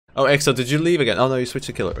Oh, Exo, did you leave again? Oh no, you switched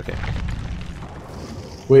to killer. Okay.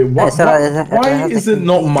 Wait, what? Why is it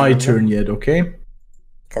not my turn yet? Okay.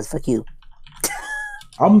 Cause fuck you.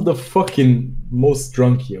 I'm the fucking most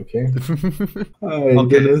drunk here. Okay. Oh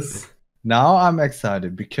goodness. Now I'm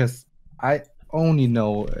excited because I only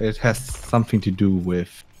know it has something to do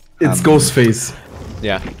with. It's Ghostface.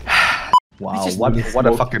 Yeah. Wow, what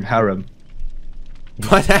a fucking harem.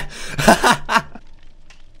 What?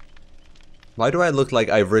 Why do I look like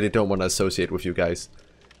I really don't want to associate with you guys?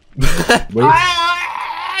 Wait.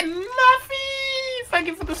 Muffy! Thank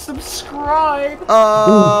you for the subscribe.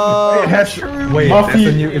 Oh, Wait,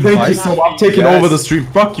 Muffy, thank you so much. I'm taking over the stream.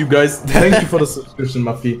 Fuck you guys. Thank you for the subscription,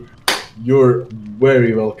 Muffy. You're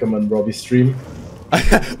very welcome on Robbie's stream.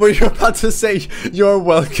 Were you about to say you're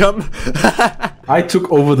welcome? I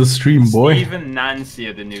took over the stream, boy. Even Nancy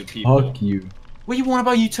are the new people. Fuck you. What you want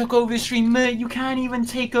about you took over the stream, Mert? You can't even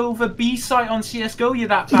take over B site on CS:GO. You're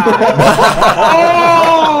that bad.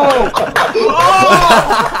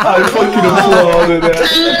 I fucking applauded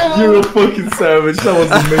that. You're a fucking savage. That was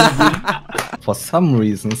amazing. For some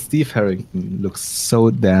reason, Steve Harrington looks so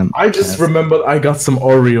damn. I just remembered I got some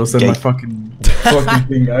Oreos in my fucking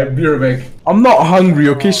thing. I'll be right back. I'm not hungry,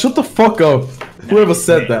 okay? Shut the fuck up. Whoever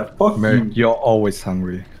said that. Fuck Mert, you. you're always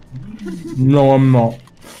hungry. No, I'm not.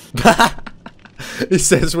 He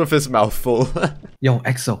says with his mouth full. Yo,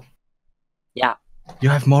 Exo. Yeah, You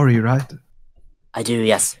have Mori, right? I do.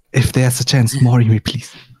 Yes. If there's a chance, Mori me,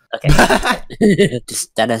 please. Okay.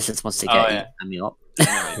 Just Dennis just wants to get me up.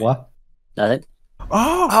 What? Nothing.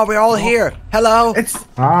 Oh, we're all here. Hello.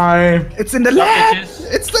 Hi. It's in the lab!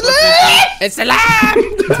 It's the lab! It's the lab.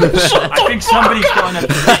 I think somebody's gotten a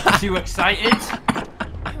bit too excited.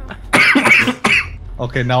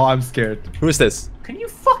 Okay, now I'm scared. Who is this? Can you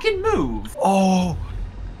fucking move? Oh!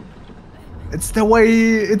 It's the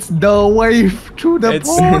way to the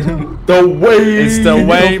portal! The way. It's the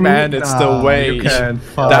way, man. It's the way. You can't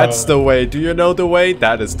That's the way. Do you know the way?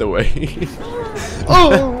 That is the way.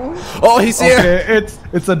 Oh! Oh, he's here. Okay,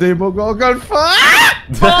 it's a Demogorgon.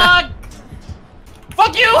 Fuck!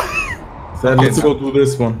 Fuck you! So let's go do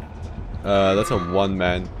this one. That's a one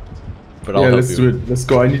man. But I'll Yeah, help let's you. do it. Let's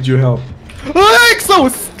go. I need your help. Exo,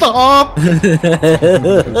 stop! I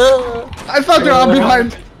thought you were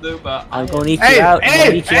behind. I'm gonna eat you out. I'm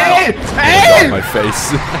gonna eat you out. Hey! My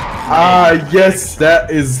face. Yes, that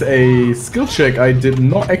is a skill check I did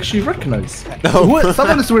not actually recognize. No.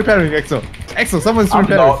 Someone is repairing, Exo. Exo, someone's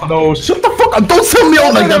repairing. No, shut the fuck up! Don't send me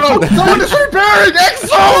out like that! Someone is repairing,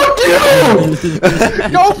 Exo!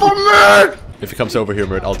 Go for Mert! If he comes over here,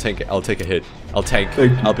 Mert, I'll tank it. I'll take a hit. I'll tank.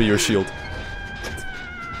 I'll be your shield.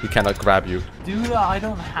 He cannot grab you. Dude, I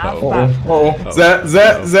don't have Oh. that.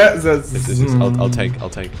 I'll tank. I'll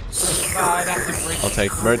tank. I'd have to break. I'll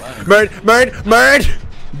tank. Mert!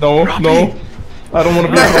 No, no. I don't want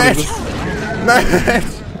to be a part of this. Mert!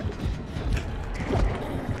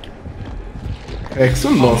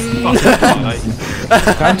 Excellent loss.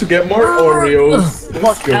 Time to get more Oreos.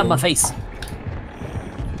 What? Get out of my face.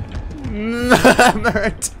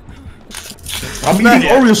 Mert! I'm eating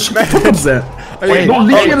Oreos. Shut the fuck up, Zed. Wait, No,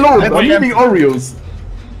 leave me alone. I'm eating Oreos.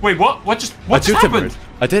 Wait, what? What just you did, happened? Mert.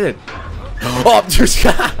 I did it. Oh, just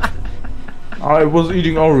I was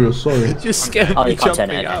eating Oreos, sorry. you scared Oh, me you can't turn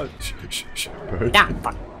jumping it, out. Shh, Mert. Yeah,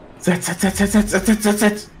 fuck.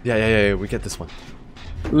 Zed. Yeah, we get this one.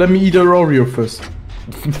 Let me eat an Oreo first.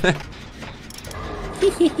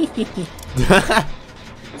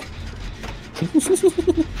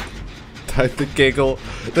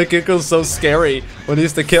 The giggle's so scary when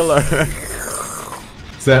he's the killer.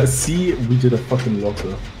 Zed, see, we did a fucking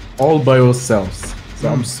locker. All by ourselves. So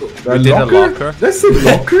I'm so... We did a locker? That's a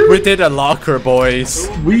locker? We did a locker, boys.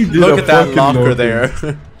 We did Look a at that fucking locker there.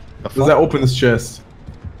 Does that open his chest?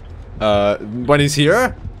 When he's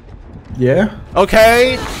here? Yeah?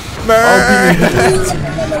 Okay. Mert.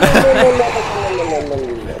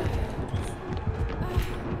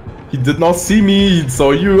 He did not see me, he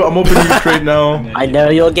saw you. I'm opening the crate now. I know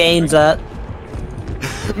your games, Mert.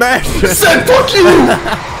 Zed, fuck you!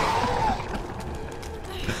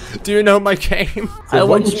 Do you know my game? I Why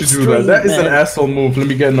want would you you to do that? stream, That is an man. asshole move. Let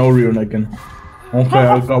me get an Oreo again. Okay,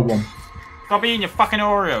 I got one. Stop eating your fucking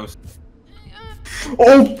Oreos.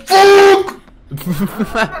 Oh, fuck!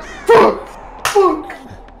 Fuck!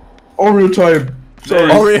 Oreo time.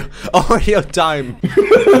 Sorry. Oreo time.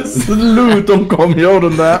 Salute, don't call me out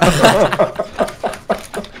on that.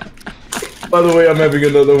 By the way, I'm having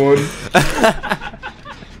another one.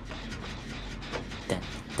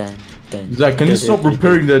 Zach, can you stop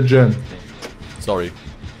repairing that gen? Sorry.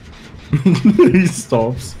 He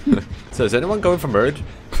stops. So is anyone going for Mert?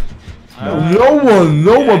 No one,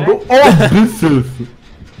 bro. Oh, Biffle.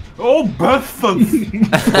 Oh, Biffle.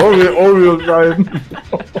 Oreo time.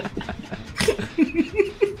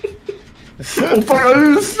 Oh, fuck, I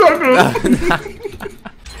didn't suck.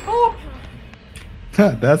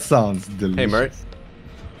 That sounds delicious. Hey, Mert.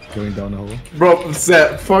 Going down the hole. Bro,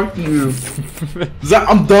 Zach, fuck you. Zach,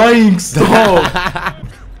 I'm dying. Stop.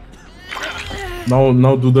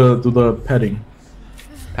 No, do the petting.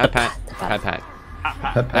 Pat.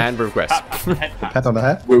 And regress. Pat on the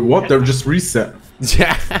head. Wait, what? They're just reset.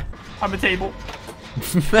 Yeah. On the table.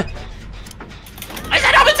 I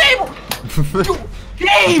said on the table!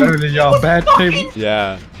 Game! Apparently you're a bad table.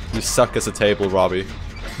 Yeah. You suck as a table, Robbie.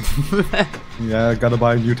 Yeah, gotta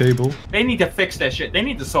buy a new table. They need to fix their shit. They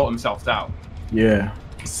need to sort themselves out. Yeah,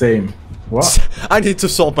 same. What? I need to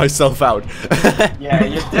sort myself out. Yeah,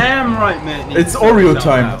 you're damn right, man. It's Oreo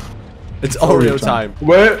time. It's Oreo time.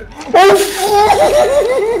 Where?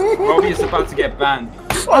 Oh! Robbie is about to get banned.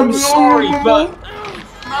 I'm Sorry, but...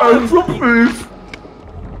 I'm so pissed.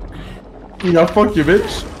 Yeah, fuck you,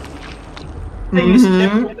 bitch.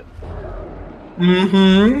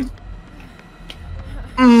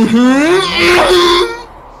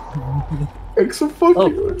 Extra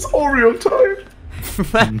fucking. It's Oreo time.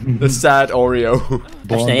 The sad Oreo.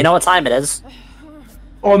 Actually, you know what time it is?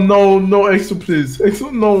 Oh no, no extra please.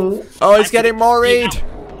 Extra no. Oh, it's getting more read.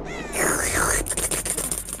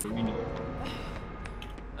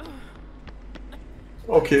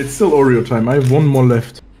 Okay, it's still Oreo time. I have one more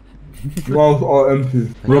left. Mouth all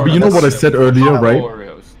empty. Robbie, you know what I said earlier, right?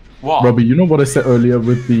 Oreos. What? Robbie, you know what I said earlier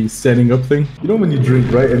with the standing up thing? You know when you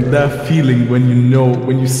drink, right? And that feeling when you know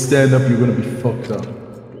when you stand up, you're gonna be fucked up.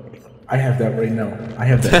 I have that right now. I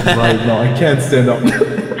have that right now. I can't stand up.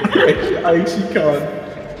 I actually can't.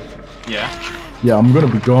 Yeah. Yeah, I'm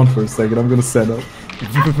gonna be gone for a second. I'm gonna stand up.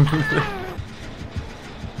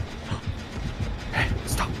 Hey,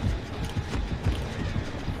 stop.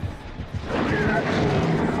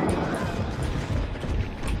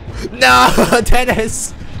 No,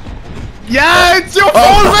 Dennis. Yeah, it's your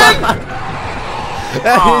fault, man!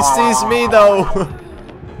 He sees me though.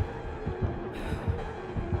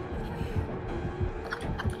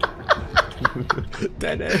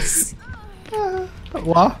 Dennis.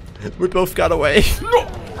 What? We both got away. No!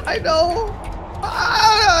 I know.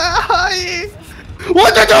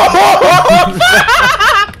 What the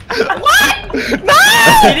What? No!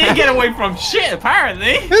 He didn't get away from shit,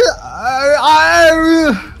 apparently.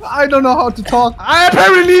 I don't know how to talk. I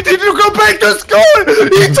apparently need to go back to school!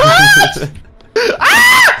 He told!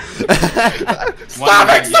 Stop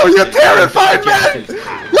it, so you're terrified, man!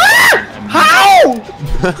 How?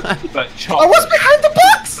 But I was behind the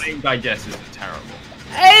box! Playing digestives are terrible.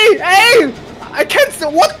 Hey! I can't see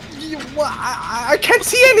what? I can't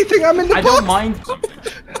see anything. I'm in the I box. don't mind.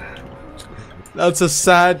 That's a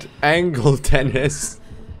sad angle, Dennis.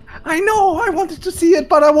 I know. I wanted to see it,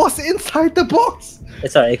 but I was inside the box.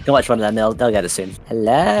 It's alright, you can watch one of them, they'll get it soon.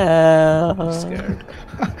 Hello? Scared.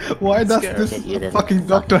 Why does Scared. this You didn't fucking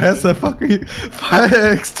doctor has a fucking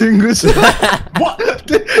fire extinguisher? What?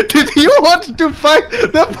 Did he want to fight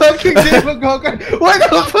the fucking Demogorgon? Why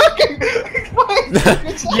the fucking fire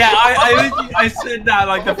extinguisher? Yeah, I said that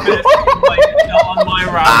like the first like on my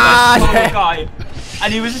round. Like, guy.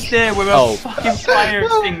 And he was just there with a fucking fire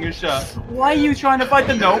extinguisher. Why are you trying to fight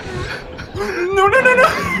the nope? No.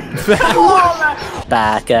 Come on, man.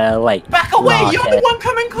 Back away. Back away! Rocket. You're the one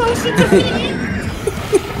coming closer to me!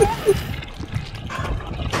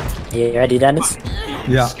 You ready, Dennis?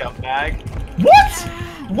 Yeah. Scumbag. What?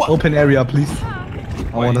 What? Open area, please.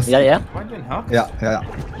 I want to. You got it, yeah? Why didn't help? Yeah.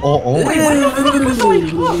 Oh. Wait, what the fuck was going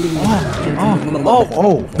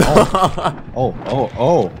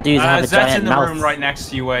Oh. Dudes have a Zach's giant in the mouth. room right next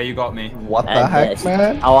to you where you got me. What the heck,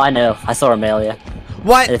 man? Oh, I know. I saw him earlier.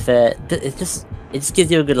 What? If it just gives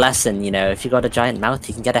you a good lesson, you know. If you got a giant mouth,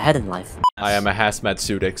 you can get ahead in life. I am a hazmat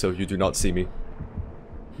suit, so you do not see me.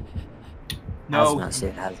 No.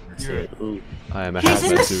 Hazmat suit. Ooh. I am a He's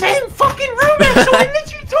in the hazmat suit. same fucking room as so I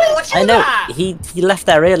literally told you I know. that! He left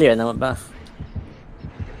there earlier and then went back.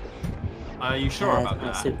 Are you sure about Hazmat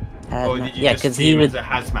that? suit. Or did you Yeah, just because see he him would. as a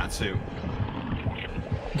hazmat suit?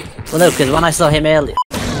 Well, no, because when I saw him earlier.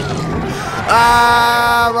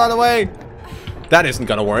 Ah, run away! That isn't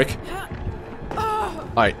gonna work.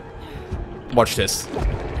 Alright. Watch this.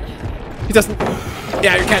 He doesn't...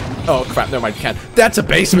 Yeah, you can't... Oh, crap. Never mind, you can't. That's a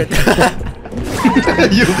basement!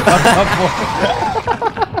 You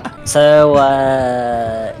So,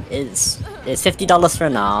 it's $50 for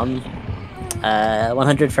an arm,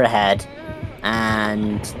 100 for a head,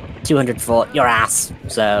 and 200 for your ass.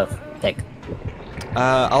 So, pick.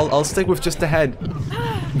 I'll stick with just the head.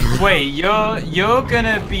 Wait, you're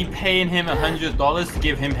gonna be paying him $100 to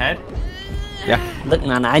give him head? Yeah. Look,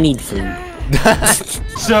 man, I need food.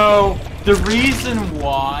 So the reason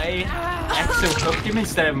why Exo hooked him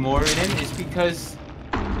instead of mooring him is because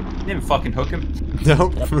he didn't fucking hook him.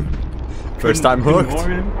 Nope. First time Couldn't hooked. moor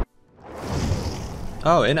him.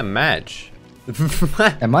 Oh, in a match.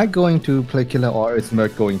 Am I going to play killer or is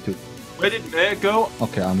Mert going to? Where did Mert go?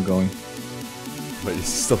 Okay, I'm going. But he's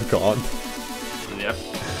still gone. Yep.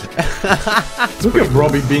 Look at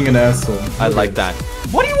Robbie being an asshole. I like that.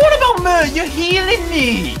 What do you want about Mert? You're healing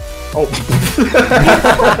me! Oh.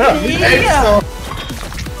 Yeah!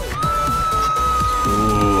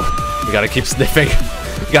 Ooh, we gotta keep sniffing.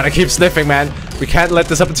 We gotta keep sniffing, man. We can't let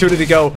this opportunity go.